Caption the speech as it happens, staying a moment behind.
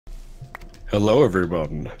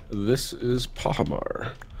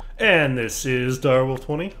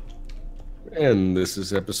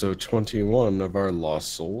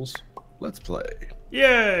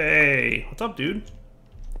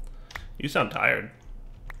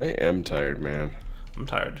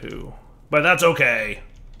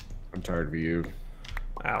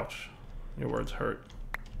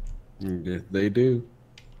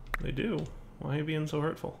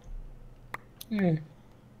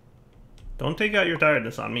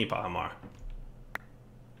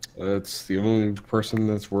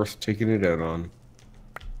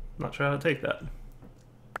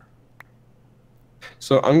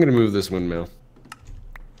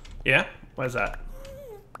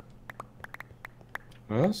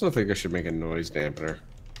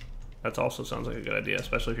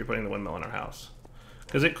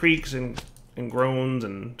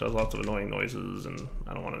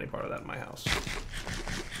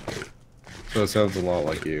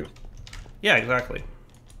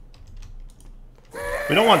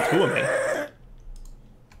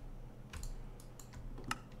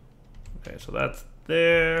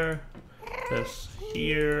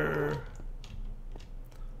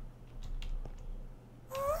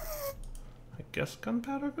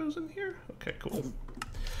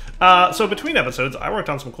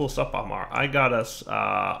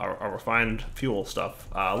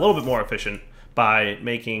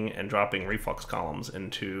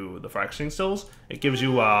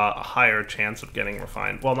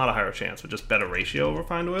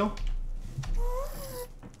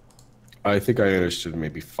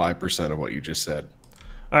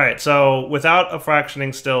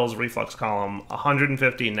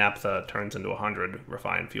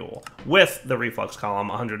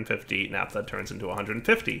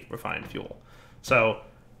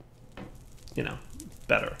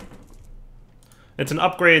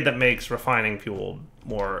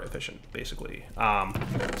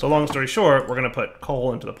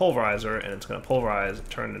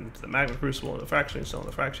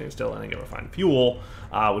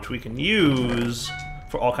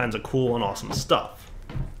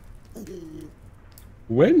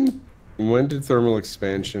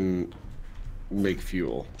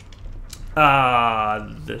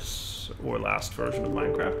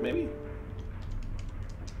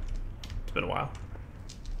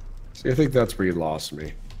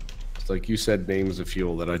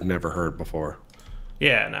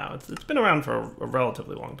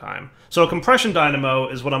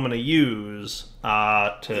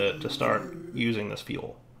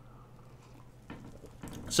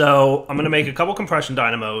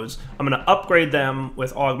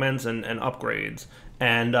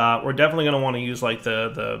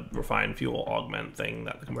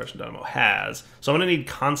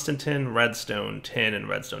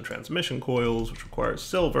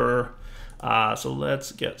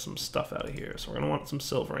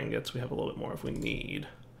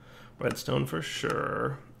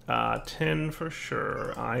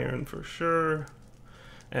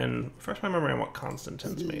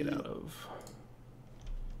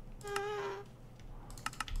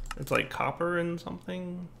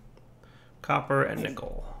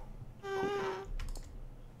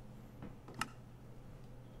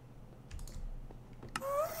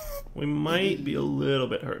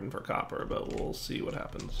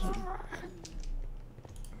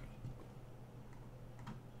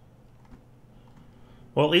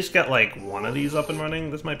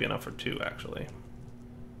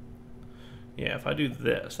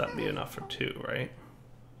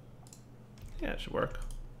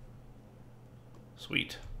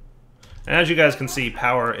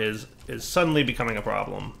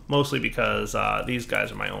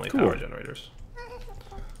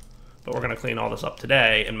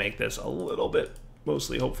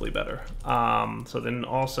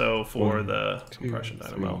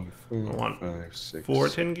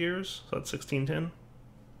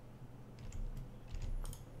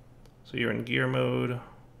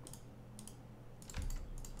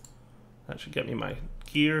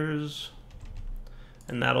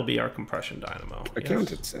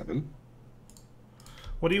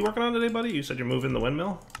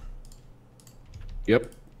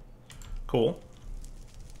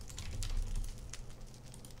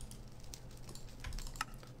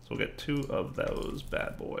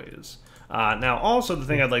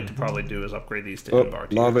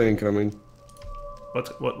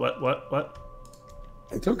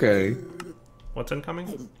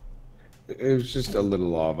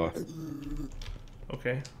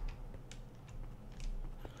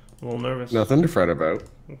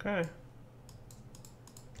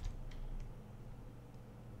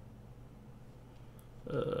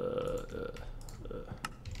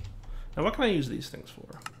Now, what can I use these things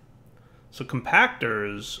for? So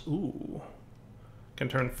compactors, ooh, can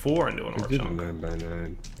turn 4 into an ore chunk.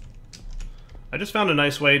 9x9. I just found a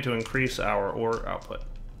nice way to increase our ore output.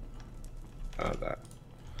 That.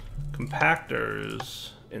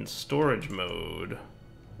 Compactors in storage mode.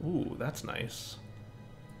 Ooh, that's nice.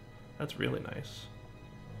 That's really nice.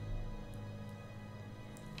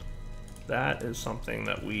 That is something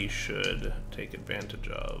that we should take advantage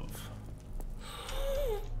of.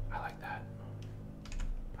 I like that.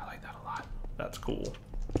 I like that a lot. That's cool.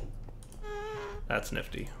 That's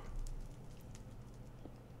nifty.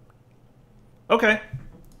 Okay.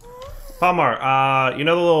 Palmar, you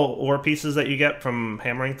know the little ore pieces that you get from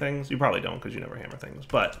hammering things? You probably don't because you never hammer things,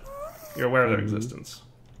 but you're aware of their existence.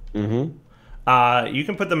 Mm-hmm. You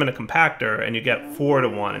can put them in a compactor and you get 4 to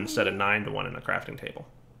 1 instead of 9 to 1 in a crafting table.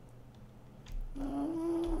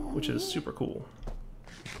 Which is super cool.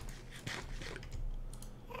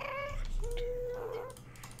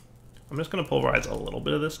 I'm just going to pulverize a little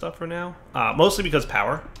bit of this stuff for now. Mostly because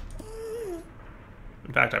power.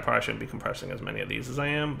 In fact, I probably shouldn't be compressing as many of these as I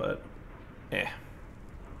am, but it's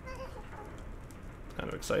kind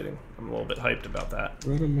of exciting. I'm a little bit hyped about that.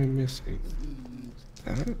 What am I missing?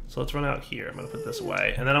 That? So let's run out here. I'm going to put this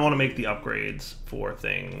away. And then I want to make the upgrades for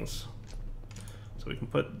things. So we can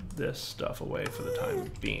put this stuff away for the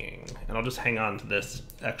time being. And I'll just hang on to this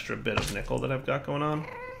extra bit of nickel that I've got going on.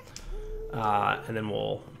 And then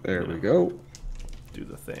we'll... There we go. Do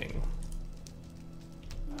the thing.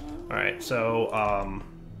 Alright, so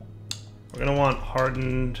we're going to want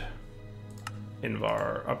hardened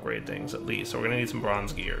Invar upgrade things at least. So we're going to need some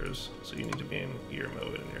bronze gears. So you need to be in gear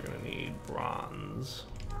mode and you're going to need bronze.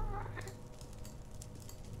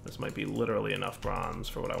 This might be literally enough bronze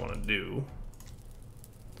for what I want to do.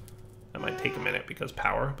 That might take a minute because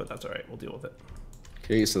power, but that's alright. We'll deal with it.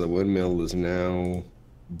 Okay, so the windmill is now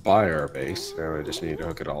by our base. Now I just need to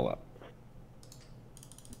hook it all up.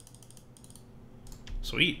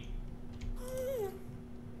 Sweet.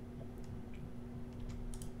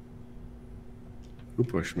 Who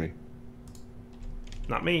pushed me?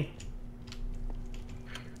 Not me.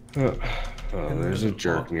 Oh, there's a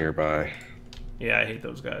jerk nearby. Yeah, I hate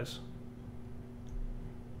those guys.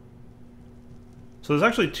 So there's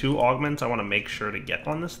actually 2 augments I want to make sure to get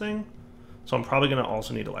on this thing. So I'm probably going to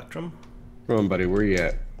also need Electrum. Come on, buddy, where you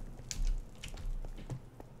at?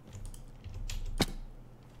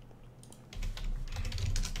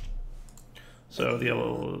 So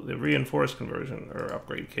the reinforced conversion or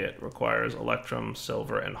upgrade kit requires Electrum,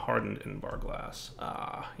 silver, and hardened Invar glass.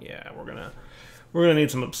 Yeah, we're gonna need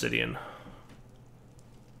some obsidian,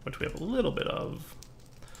 which we have a little bit of.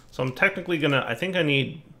 So I'm technically gonna. I think I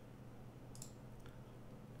need.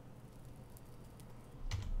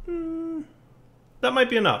 That might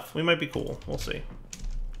be enough. We might be cool. We'll see.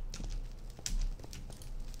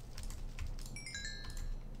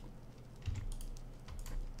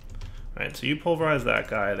 Alright, so you pulverize that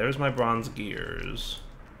guy. There's my bronze gears.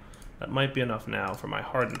 That might be enough now for my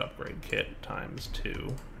hardened upgrade kit times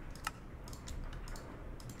 2.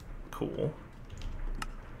 Cool.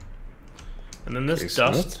 And then this So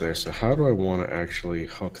dust... that's there. So how do I want to actually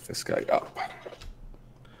hook this guy up?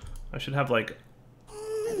 I should have, like,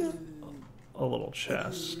 a little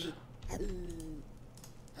chest.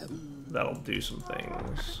 That'll do some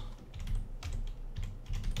things.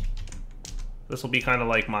 This will be kind of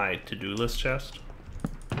like my to-do list chest.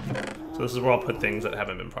 So this is where I'll put things that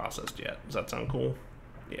haven't been processed yet. Does that sound cool?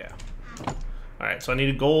 Yeah. Alright, so I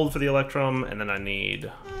need gold for the Electrum, and then I need...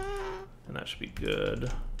 And that should be good.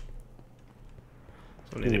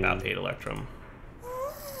 So I need about 8 Electrum.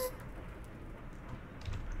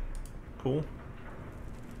 Cool.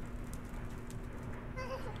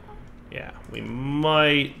 Yeah, we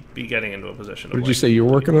might be getting into a position of... What did you say you're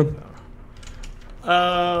working on?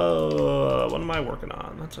 What am I working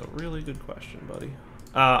on? That's a really good question, buddy.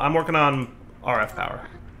 I'm working on RF power.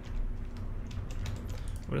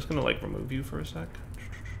 I'm just gonna like remove you for a sec.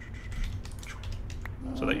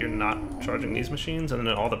 So that you're not charging these machines, and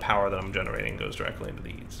then all the power that I'm generating goes directly into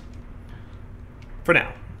these. For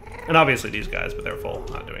now. And obviously these guys, but they're full,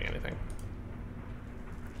 not doing anything.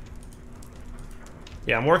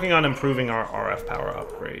 Yeah, I'm working on improving our RF power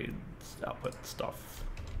upgrades, output stuff.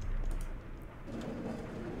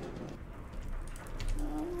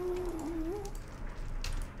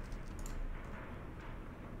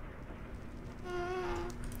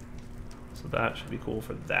 So that should be cool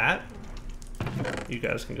for that. You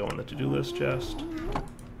guys can go on the to-do list chest.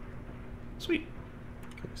 Sweet.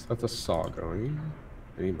 Okay, so that's a saw going.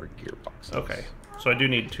 I need more gearboxes. Okay, so I do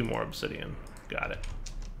need 2 more obsidian. Got it.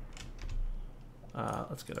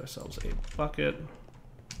 Let's get ourselves a bucket.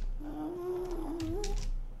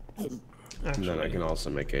 And then I can also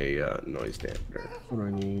make a noise dampener. What do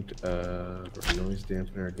I need? For a noise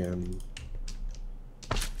dampener again.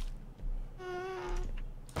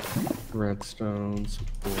 Redstone, some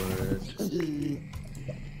wood.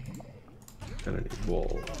 And I need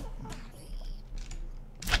wool.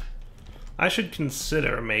 I should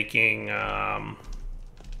consider making that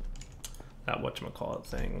whatchamacallit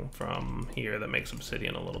thing from here that makes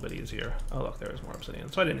obsidian a little bit easier. Oh look, there is more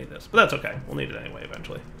obsidian. So I didn't need this, but that's okay. We'll need it anyway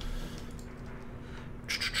eventually.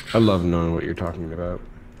 I love knowing what you're talking about.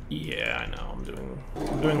 Yeah, I know. I'm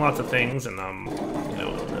doing lots of things, and I'm, you know,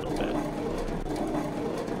 a little bit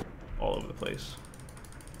all over the place.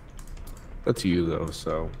 That's you though,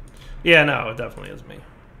 so. Yeah, no, it definitely is me.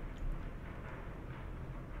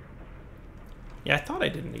 Yeah, I thought I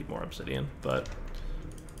didn't need more obsidian, but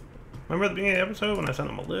remember at the beginning of the episode when I said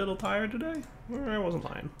I'm a little tired today? Well, I wasn't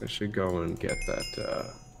lying. I should go and get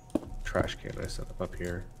that trash can I set up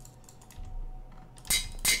here.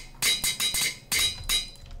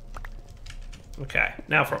 Okay,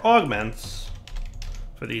 now for augments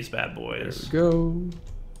for these bad boys. There we go.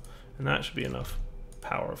 And that should be enough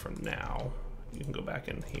power for now. You can go back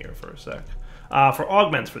in here for a sec. For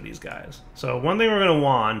augments for these guys. So one thing we're going to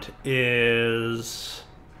want is...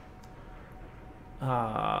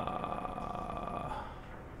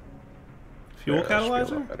 fuel Yeah,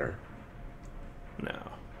 catalyzer? Better. No.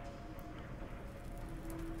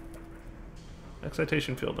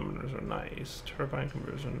 Excitation field limiters are nice. Turbine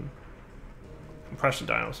conversion. Compression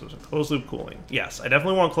dynamos, closed loop cooling. Yes, I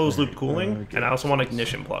definitely want closed loop cooling, and I also want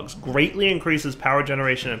ignition plugs. Greatly increases power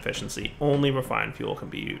generation efficiency. Only refined fuel can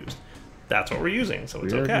be used. That's what we're using, so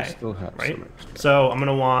it's okay. Still have right? some extra. So I'm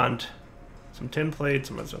gonna want some tin plates,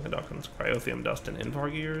 some redstone conductance, cryothium dust, and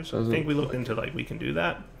invar gears. I think we looked into like we can do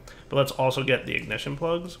that. But let's also get the ignition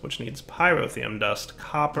plugs, which needs pyrothium dust,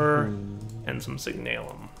 copper, and some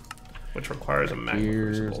signalum, which requires a magma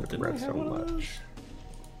crucible. Didn't I have one of those?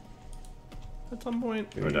 At some point.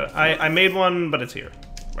 I made one, but it's here.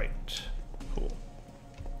 Right. Cool.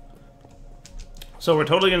 So we're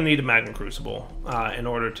totally going to need a magma crucible in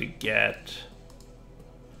order to get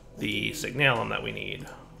the signalum that we need.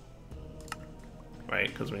 Right?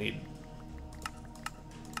 Because we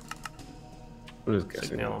need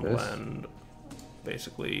signalum blend.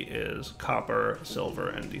 Basically is copper, silver,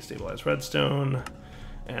 and destabilized redstone.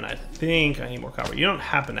 And I think I need more copper. You don't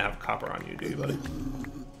happen to have copper on you, do you, buddy?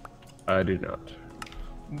 I do not.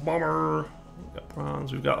 Bummer. We've got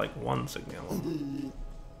bronze. We've got like one signalum.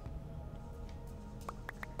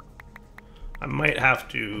 I might have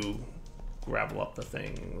to gravel up the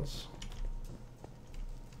things.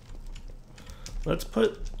 Let's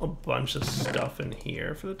put a bunch of stuff in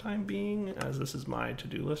here for the time being, as this is my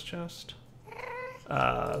to-do list chest.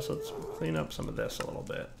 So let's clean up some of this a little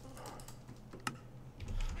bit.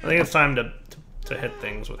 I think it's time to hit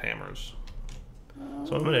things with hammers.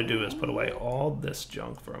 So what I'm going to do is put away all this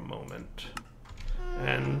junk for a moment.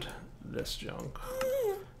 And this junk.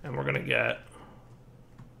 And we're going to get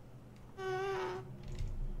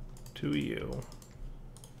 2 of you.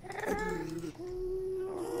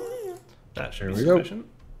 That should be sufficient.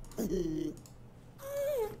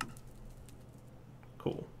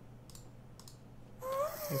 Cool.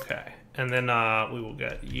 Okay. And then we will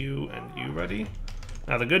get you and you ready.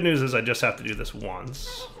 Now the good news is I just have to do this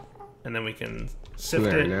once. And then we can sift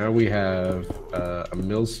it. Now we have a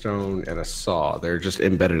millstone and a saw. They're just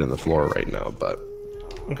embedded in the floor right now, but...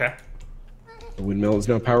 Okay. The windmill is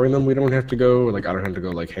now powering them. We don't have to go, like, I don't have to go,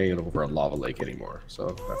 like, hanging over a lava lake anymore.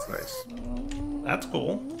 So that's nice. That's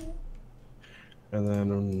cool. And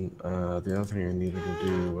then the other thing I needed to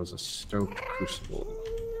do was a stoked crucible.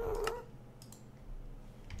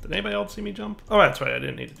 Did anybody else see me jump? Oh, that's right. I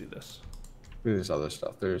didn't need to do this. There's other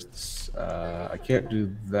stuff. There's this, I can't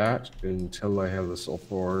do that until I have the soul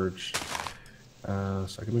forge. So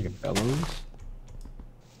I can make a bellows.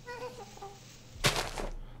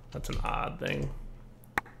 That's an odd thing.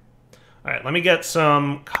 All right, let me get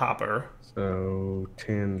some copper. So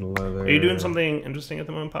tin, leather. Are you doing something interesting at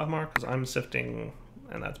the moment, Pathmark? Because I'm sifting,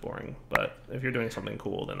 and that's boring. But if you're doing something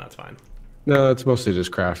cool, then that's fine. No, it's mostly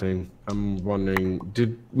just crafting. I'm wondering,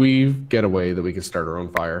 did we get a way that we could start our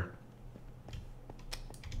own fire?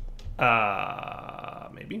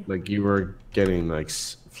 Maybe. Like you were getting like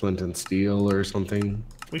flint and steel or something.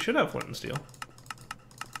 We should have flint and steel.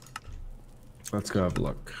 Let's go have a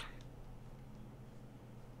look.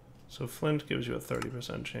 So flint gives you a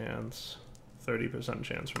 30% chance, 30%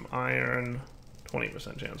 chance from iron,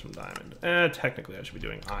 20% chance from diamond. Technically I should be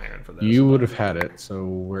doing iron for this. You would have had it, so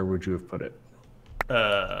where would you have put it?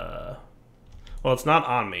 Well, it's not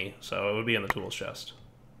on me, so it would be in the tools chest.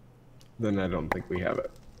 Then I don't think we have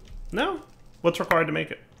it. No? What's required to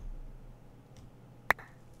make it?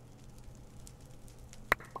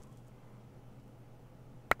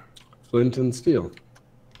 Flint and steel.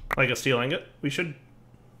 Like a steel ingot? We should...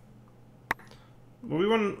 Were we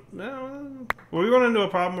running into a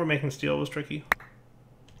problem where making steel was tricky?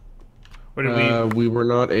 Or did we were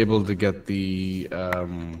not able to get the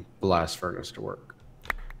blast furnace to work.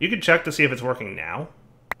 You could check to see if it's working now.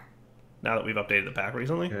 Now that we've updated the pack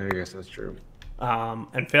recently. Yeah, I guess that's true.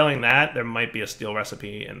 And failing that, there might be a steel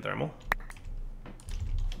recipe in thermal.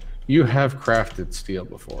 You have crafted steel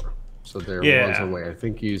before, so there was a way. I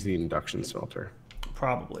think you used the induction smelter.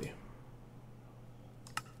 Probably.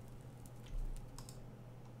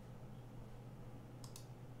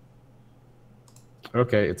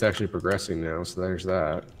 Okay, it's actually progressing now, so there's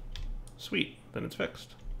that. Sweet, then it's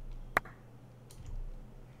fixed.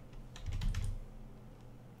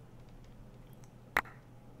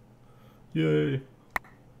 Yay.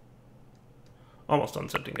 Almost done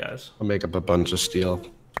sifting, guys. I'll make up a bunch of steel.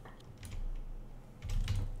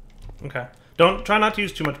 Okay. Try not to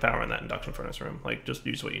use too much power in that induction furnace room. Like, just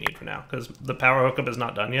use what you need for now, because the power hookup is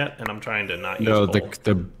not done yet, and I'm trying to not use coal.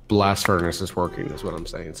 the blast furnace is working, is what I'm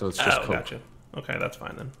saying. So it's just coal. Gotcha. Okay, that's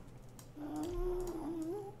fine then.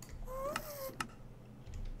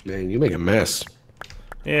 Man, you make a mess.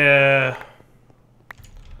 Yeah.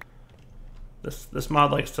 This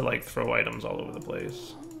mod likes to like throw items all over the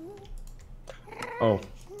place. Oh.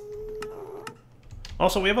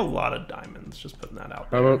 Also, we have a lot of diamonds. Just putting that out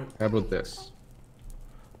there. How about this?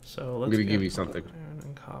 So let's. I'm gonna give you something. Iron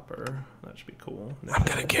and copper. That should be cool. I'm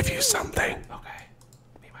gonna give you something. Okay.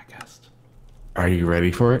 Be my guest. Are you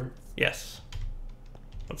ready for it? Yes.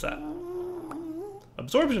 What's that?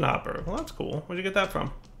 Absorption hopper. Well, that's cool. Where'd you get that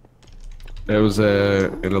from? It was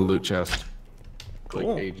in a loot chest.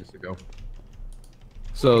 Cool. Like ages ago.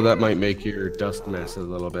 So that might make your dust mess a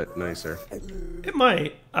little bit nicer. It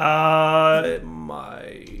might. It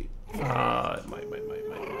might. It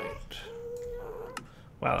might.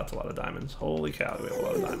 Wow, that's a lot of diamonds. Holy cow, do we have a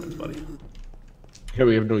lot of diamonds, buddy. Yeah,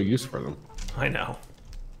 we have no use for them. I know.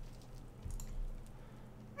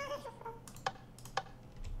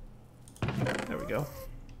 There we go.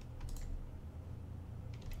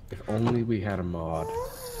 If only we had a mod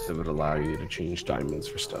that would allow you to change diamonds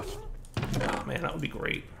for stuff. Oh man, that would be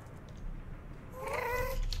great.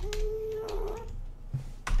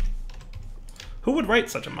 Who would write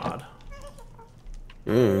such a mod?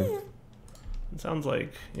 It sounds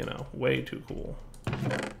like, you know, way too cool.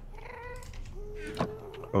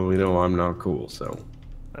 Well, we know I'm not cool, so.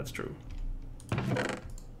 That's true.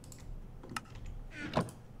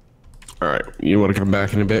 Alright, you want to come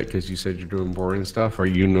back in a bit because you said you're doing boring stuff? Or are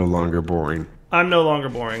you no longer boring? I'm no longer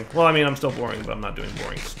boring. Well, I mean, I'm still boring, but I'm not doing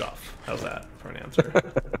boring stuff. How's that for an answer?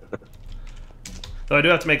 Though I do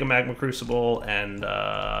have to make a magma crucible and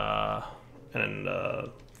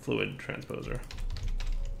fluid transposer.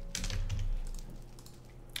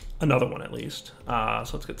 Another one at least. So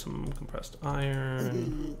let's get some compressed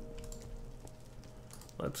iron.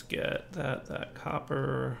 Let's get that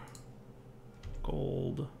copper,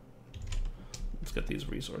 gold. Let's get these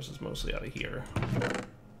resources mostly out of here.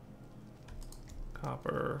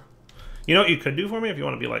 Copper. You know what you could do for me if you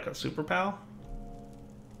want to be like a super pal?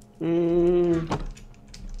 What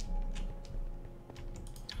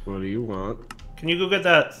do you want? Can you go get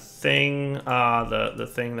that thing,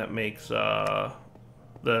 the thing that makes the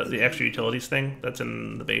extra utilities thing that's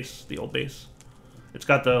in the base, the old base? It's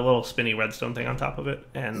got the little spinny redstone thing on top of it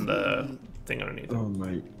and the thing underneath. Oh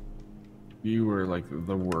my, you were like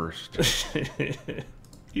the worst.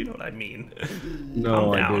 You know what I mean.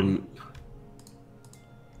 No, I didn't.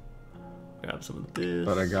 Grab some of this.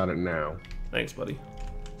 But I got it now. Thanks, buddy.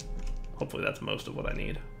 Hopefully that's most of what I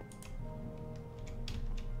need.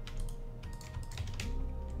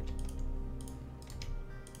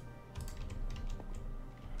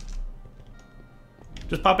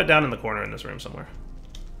 Just pop it down in the corner in this room somewhere.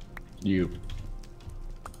 You.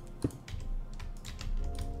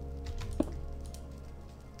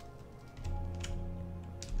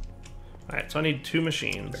 Alright, so I need 2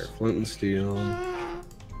 machines. There, flint and steel.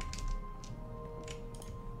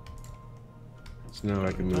 So now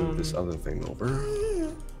I can move this other thing over.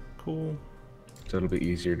 Cool. So it'll be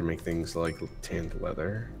easier to make things like tanned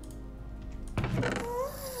leather.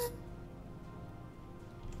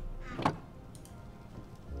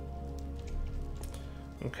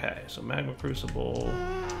 Okay, so magma crucible.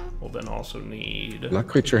 We'll then also need. I'm not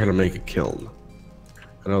quite sure how to make a kiln.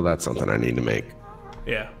 I know that's something I need to make.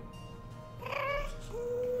 Yeah.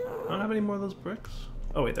 I don't have any more of those bricks.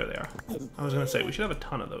 Oh wait, there they are. I was gonna say we should have a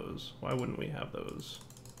ton of those. Why wouldn't we have those?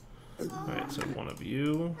 All right, so one of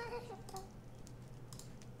you.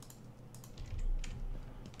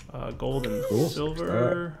 Gold and Cool.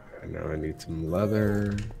 silver. And now I need some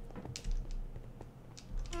leather.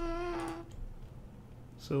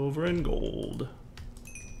 Silver and gold.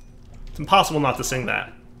 It's impossible not to sing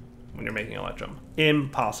that when you're making Electrum.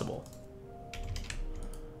 Impossible.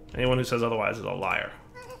 Anyone who says otherwise is a liar.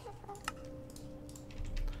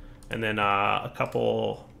 And then a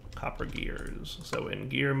couple copper gears. So in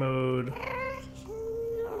gear mode.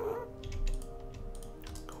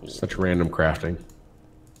 Cool. Such random crafting.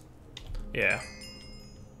 Yeah.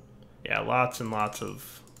 Yeah, lots and lots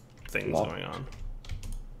of things going on.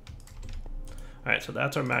 Alright, so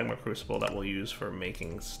that's our magma crucible that we'll use for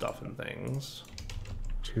making stuff and things.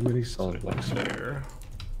 Too many solid blocks here.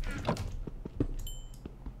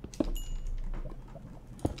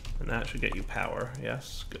 And that should get you power.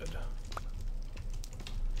 Yes, good.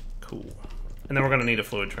 Cool. And then we're going to need a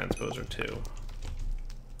fluid transposer too.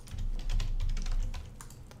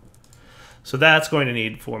 So that's going to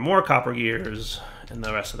need 4 more copper gears, and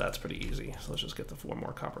the rest of that's pretty easy. So let's just get the 4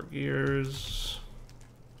 more copper gears.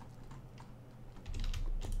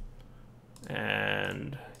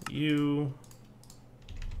 And you.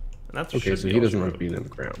 And that's okay, so he doesn't like being in the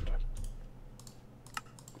ground.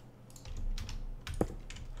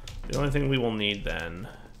 The only thing we will need then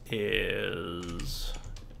is...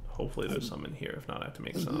 Hopefully there's some in here. If not, I have to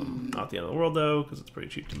make some. Not the end of the world, though, because it's pretty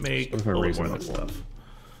cheap to make. What if I raise more of that stuff.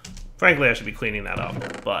 Frankly, I should be cleaning that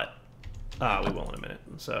up, but we will in a minute.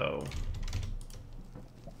 So...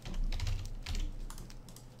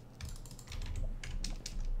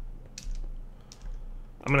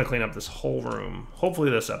 I'm going to clean up this whole room. Hopefully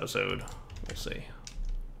this episode. We'll see.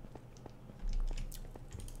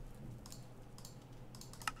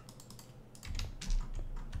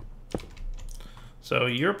 So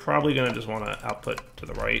you're probably going to just want to output to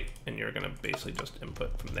the right, and you're going to basically just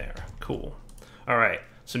input from there. Cool. All right.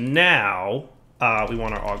 So now we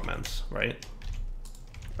want our augments, right?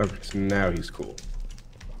 Okay, so now he's cool.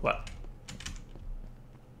 What?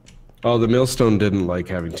 Oh, the millstone didn't like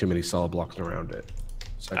having too many solid blocks around it.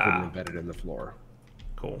 So I couldn't embed it in the floor.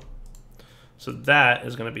 Cool. So that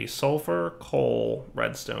is going to be sulfur, coal,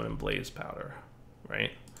 redstone, and blaze powder,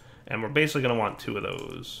 right? And we're basically going to want 2 of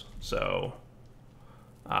those. So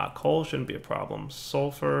coal shouldn't be a problem.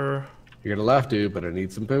 Sulfur. You're going to laugh, dude, but I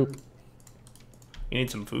need some poop. You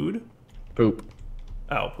need some food? Poop.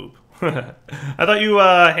 Oh, poop. I thought you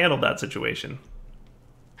handled that situation.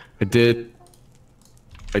 I did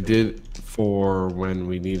for when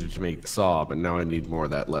we needed to make the saw, but now I need more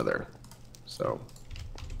of that leather. So.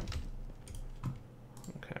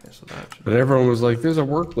 Okay, so that should... But everyone was like, there's a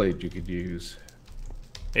work blade you could use.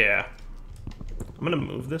 Yeah. I'm going to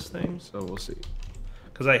move this thing. So we'll see.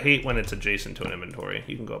 Because I hate when it's adjacent to an inventory.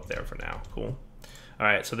 You can go up there for now. Cool. All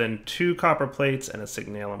right, so then 2 copper plates and a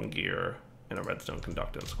signalum gear and a redstone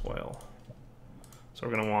conductance coil. So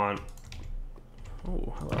we're going to want...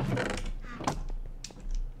 Oh, hello.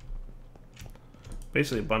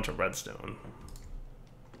 Basically a bunch of redstone.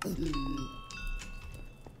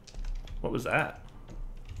 What was that?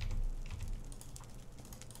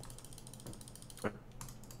 So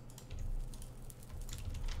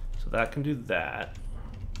that can do that.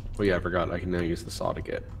 Oh yeah, I forgot. I can now use the saw to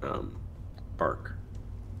get bark.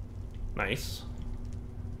 Nice.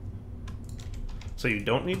 So you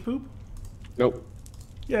don't need poop? Nope.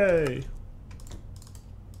 Yay!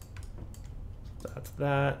 That's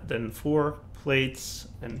that. Then 4 plates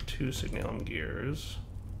and 2 signalum gears.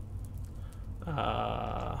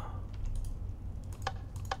 That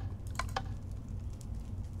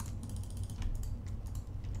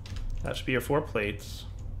should be your 4 plates.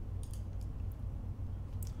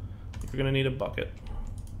 You're gonna need a bucket.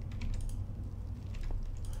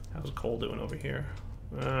 How's coal doing over here?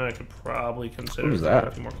 I could probably consider throwing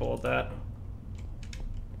a few more coal at that.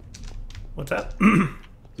 What's that?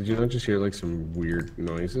 Did you not just hear like some weird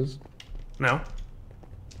noises? No.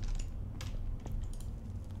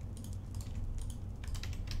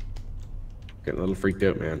 Getting a little freaked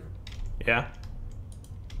out, man. Yeah?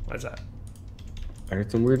 Why's that? I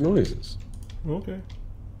heard some weird noises. Okay.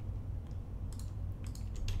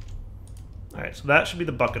 Alright, so that should be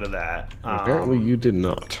the bucket of that. Apparently you did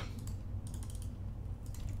not.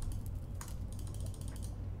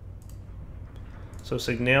 So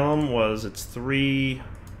signalum was, it's 3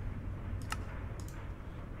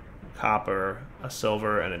 copper, a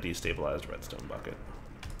silver, and a destabilized redstone bucket.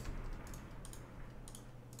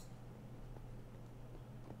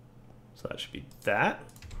 So that should be that.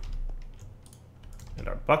 And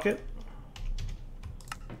our bucket.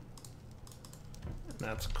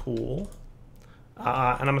 That's cool.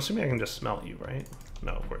 And I'm assuming I can just smelt you, right?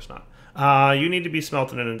 No, of course not. You need to be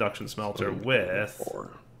smelted in an induction smelter with...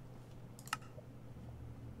 4.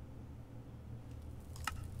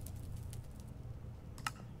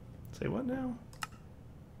 Say what now?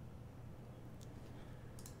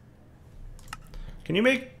 Can you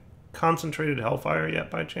make concentrated hellfire yet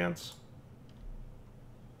by chance?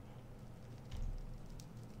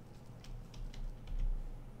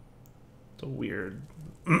 It's a weird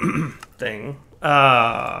thing.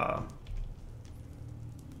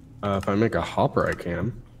 If I make a hopper, I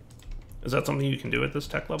can. Is that something you can do at this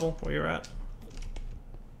tech level where you're at?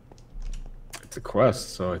 It's a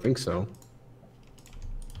quest, so I think so.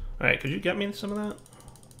 Alright, could you get me some of that?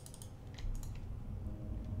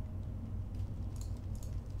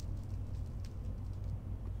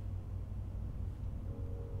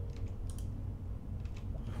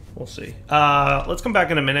 We'll see. Let's come back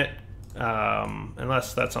in a minute.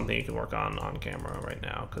 Unless that's something you can work on camera right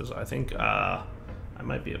now, because I think I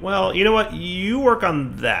might be... Well, you know what? You work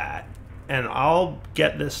on that, and I'll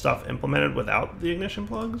get this stuff implemented without the ignition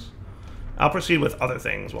plugs. I'll proceed with other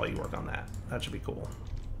things while you work on that. That should be cool.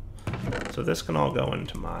 So this can all go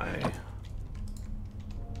into my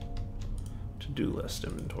to-do list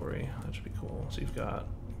inventory. That should be cool. So you've got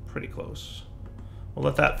pretty close. We'll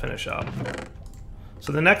let that finish up.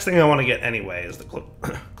 So the next thing I want to get anyway is the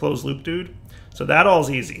closed loop dude. So that all's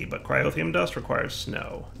easy, but cryothium dust requires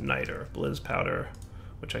snow, niter, blizz powder,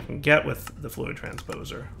 which I can get with the fluid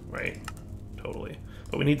transposer, right? Totally.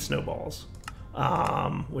 But we need snowballs,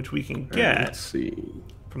 which we can get Let's see.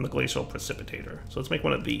 from the glacial precipitator. So let's make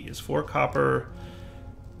one of these. 4 copper,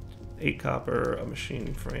 8 copper, a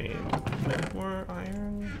machine frame, more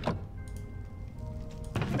iron.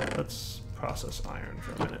 Let's process iron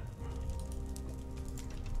for a minute.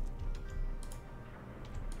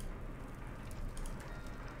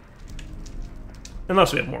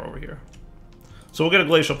 Unless we have more over here. So we'll get a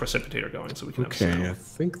glacial precipitator going so we can have snow. Okay, I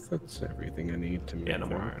think that's everything I need to make. Yeah, no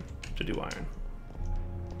more iron. To do iron.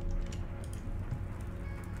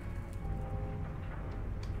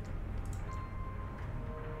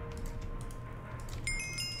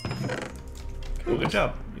 Cool, good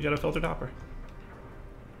job. You got a filtered hopper.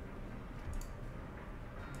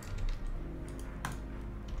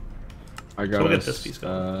 I got So we'll get this piece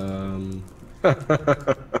going.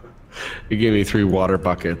 It gave me 3 water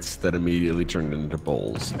buckets that immediately turned into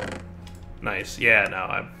bowls. Nice. Yeah, no,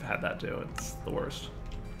 I've had that too. It's the worst.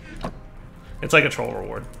 It's like a troll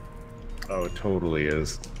reward. Oh, it totally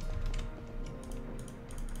is.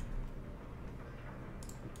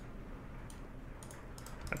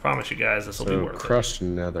 I promise you guys this will be So worth it. crushed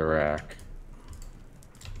netherrack.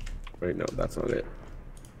 Wait, no, that's not it.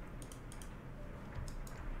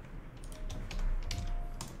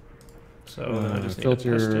 So then I just need a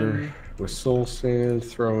Filter piston. with soul sand,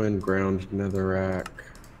 throw in ground netherrack,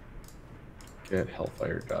 get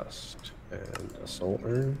hellfire dust, and a soul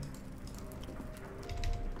urn.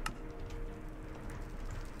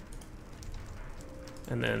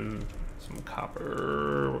 And then some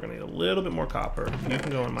copper. We're gonna need a little bit more copper. You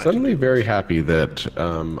can go in my... Suddenly very happy that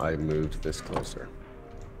I moved this closer.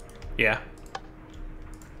 Yeah.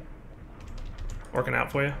 Working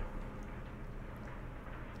out for you?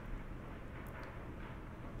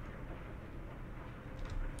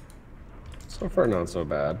 So far, not so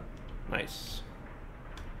bad. Nice.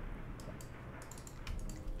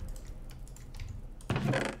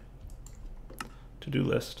 To-do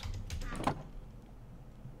list.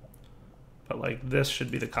 But like this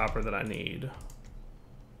should be the copper that I need.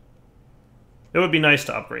 It would be nice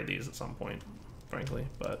to upgrade these at some point, frankly,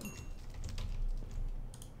 but...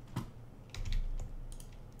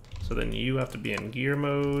 So then you have to be in gear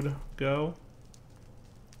mode, go.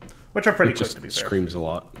 Which are pretty It quick just to be fair. screams a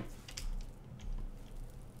lot.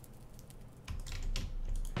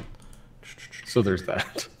 So there's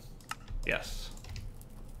that. Yes.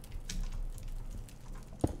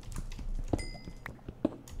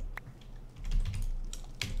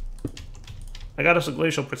 I got us a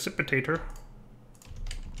glacial precipitator.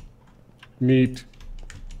 Neat.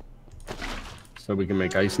 So we can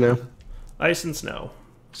make ice now? Ice and snow.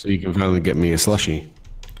 So you can finally get me a slushie.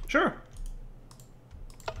 Sure.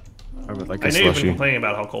 I would like I a know you've been slushie. complaining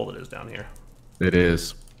about how cold it is down here. It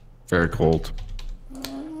is. Very cold.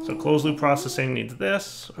 So closed loop processing needs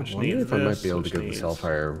this, which I wonder needs if I might this, be able to which get the needs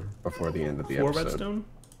hellfire before the end of the 4 episode. redstone.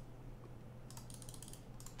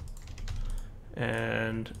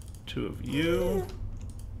 And 2 of you.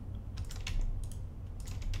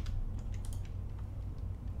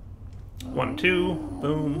 One, 2,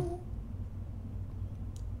 boom.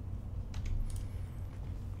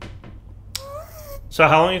 So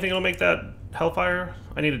how long do you think it'll make that hellfire?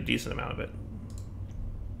 I need a decent amount of it.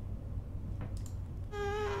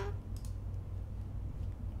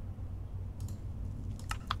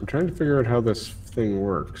 I'm trying to figure out how this thing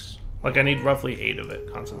works. Like, I need roughly 8 of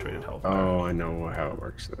it, concentrated hellfire. Oh, I know how it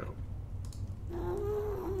works now.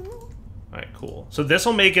 Alright, cool. So this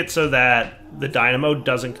will make it so that the dynamo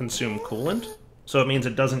doesn't consume coolant. So it means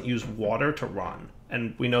it doesn't use water to run.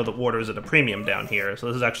 And we know that water is at a premium down here, so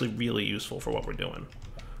this is actually really useful for what we're doing.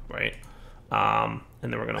 Right? And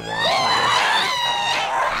then we're going to want...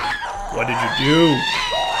 What did you do?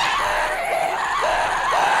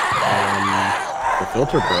 The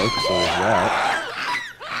filter broke, so there's that.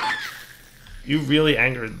 You really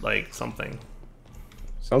angered, like, something.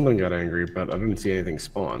 Something got angry, but I didn't see anything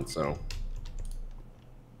spawn, so...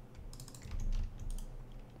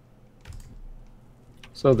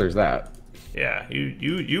 So there's that. Yeah,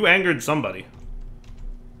 you angered somebody.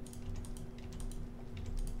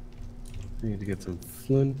 I need to get some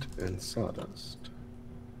flint and sawdust.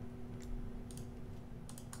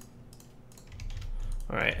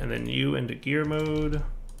 Alright, and then you into gear mode.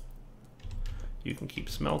 You can keep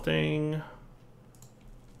smelting.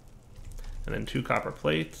 And then 2 copper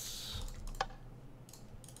plates.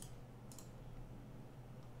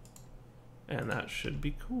 And that should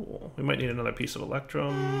be cool. We might need another piece of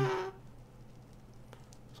electrum.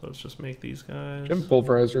 So let's just make these guys. Do you have a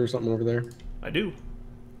pulverizer or something over there? I do.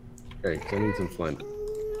 Okay, 'cause I need some flint.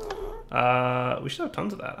 We should have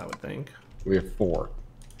tons of that, I would think. We have 4.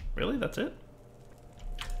 Really? That's it?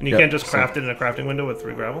 And you Yep, can't just craft it in a crafting window with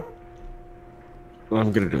 3 gravel? Well,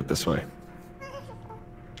 I'm gonna do it this way.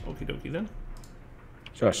 Okie dokie then.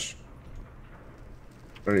 Shush.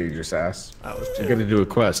 What did you just ask? That was I 10. gotta do a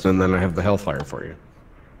quest, and then I have the hellfire for you.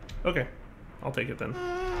 Okay. I'll take it then.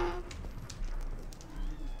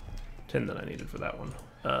 10 that I needed for that one.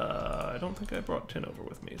 I don't think I brought 10 over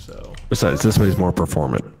with me, so... Besides, this way's more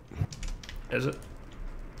performant. Is it?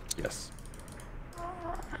 Yes.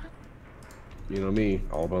 You know me,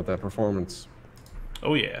 all about that performance.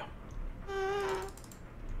 Oh, yeah.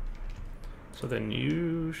 So then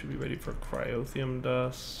you should be ready for cryothium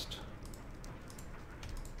dust.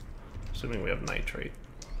 Assuming we have nitrate.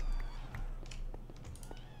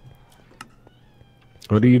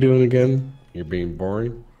 What are you doing again? You're being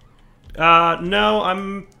boring? No,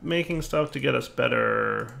 I'm making stuff to get us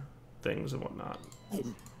better things and whatnot.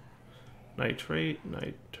 Nitrate,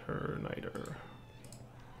 niter.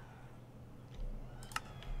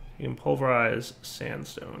 You can pulverize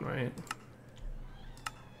sandstone, right?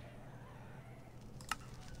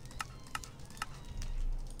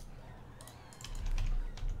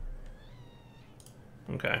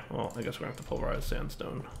 Okay, well, I guess we're gonna have to pulverize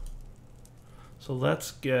sandstone. So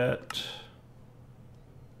let's get...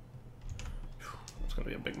 It's gonna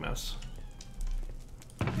be a big mess.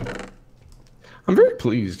 I'm very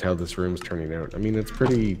pleased how this room's turning out. I mean, it's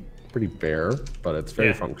pretty bare, but it's very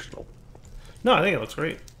Yeah. functional. No, I think it looks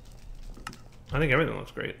great. I think everything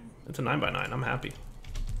looks great. It's a 9x9. I'm happy.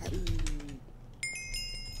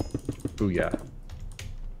 Ooh, yeah.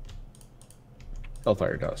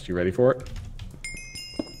 Hellfire dust. You ready for it?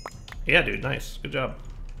 Yeah, dude. Nice. Good job.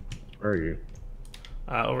 Where are you?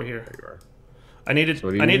 Over here. There you are. I needed. So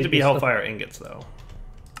what do you I need needed to be and stuff? Hellfire ingots, though.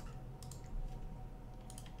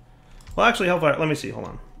 Well, actually, Hellfire. Let me see.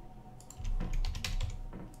 Hold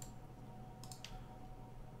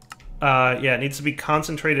on. Yeah, it needs to be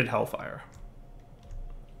concentrated Hellfire.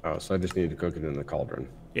 Oh, so I just need to cook it in the cauldron.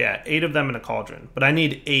 Yeah, 8 of them in a cauldron. But I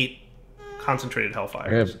need 8 concentrated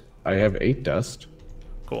Hellfires. I have 8 dust.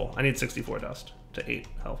 Cool. I need 64 dust to 8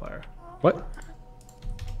 Hellfire. What?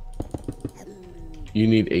 You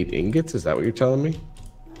need 8 ingots? Is that what you're telling me?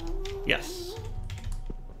 Yes.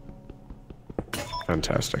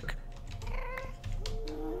 Fantastic.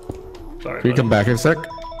 Sorry. Can you buddy. come back in a sec?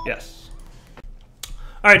 Yes.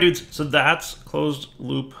 All right, dudes. So that's closed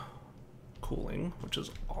loop cooling, which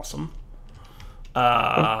is awesome.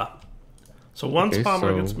 So one Okay, spawner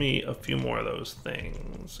so- gets me a few more of those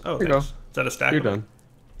things. Oh, Here you thanks. go. Is that a stack? You're of them?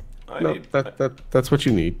 done. No, that's what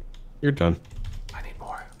you need. You're done. I need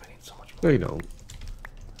more. I need so much No, more. you don't.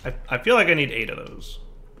 I feel like I need 8 of those.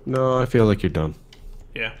 No, I feel like you're done.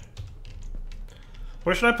 Yeah.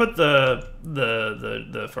 Where should I put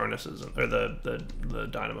the furnaces or the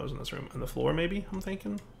dynamos in this room? On the floor, maybe? I'm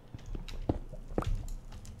thinking.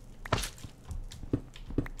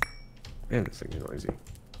 Man, this thing is noisy.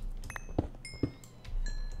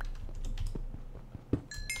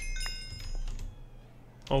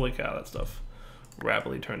 Holy cow, that stuff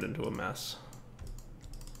rapidly turned into a mess.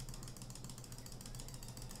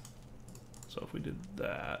 So if we did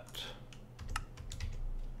that,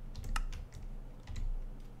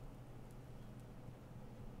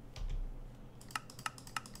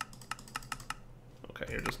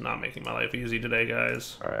 You're just not making my life easy today,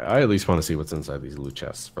 guys. All right, I at least want to see what's inside these loot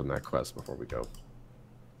chests from that quest before we go.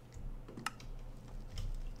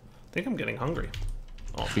 I think I'm getting hungry.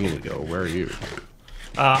 Oh, Speaking of go, where are you?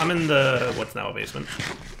 I'm in the what's now a basement.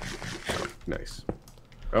 Oh, nice.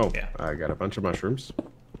 Oh, Yeah. I got a bunch of mushrooms.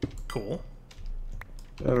 Cool.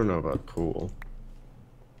 I don't know about cool.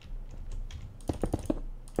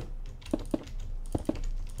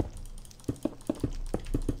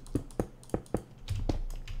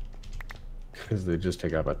 Because they just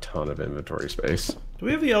take up a ton of inventory space. Do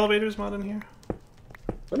we have the elevators mod in here?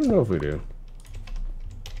 I don't know if we do.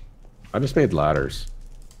 I just made ladders.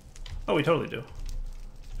 Oh, we totally do.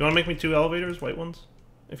 You want to make me 2 elevators, white ones?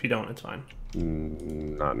 If you don't, it's fine.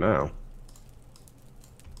 Not now.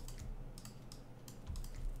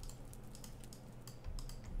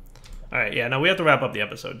 Alright, yeah, now we have to wrap up the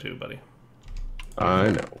episode too, buddy.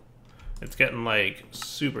 I know. It's getting, like,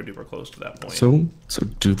 super duper close to that point. So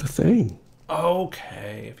do the thing.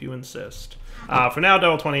 Okay, if you insist. For now,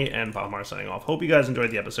 Devil20 and Palmar signing off. Hope you guys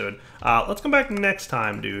enjoyed the episode. Let's come back next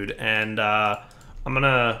time, dude. And I'm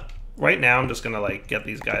gonna... Right now, I'm just gonna, like, get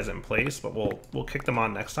these guys in place. But we'll kick them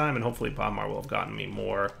on next time. And hopefully Palmar will have gotten me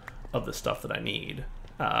more of the stuff that I need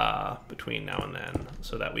between now and then.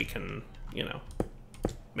 So that we can, you know,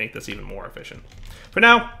 make this even more efficient. For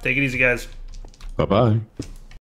now, take it easy, guys. Bye-bye.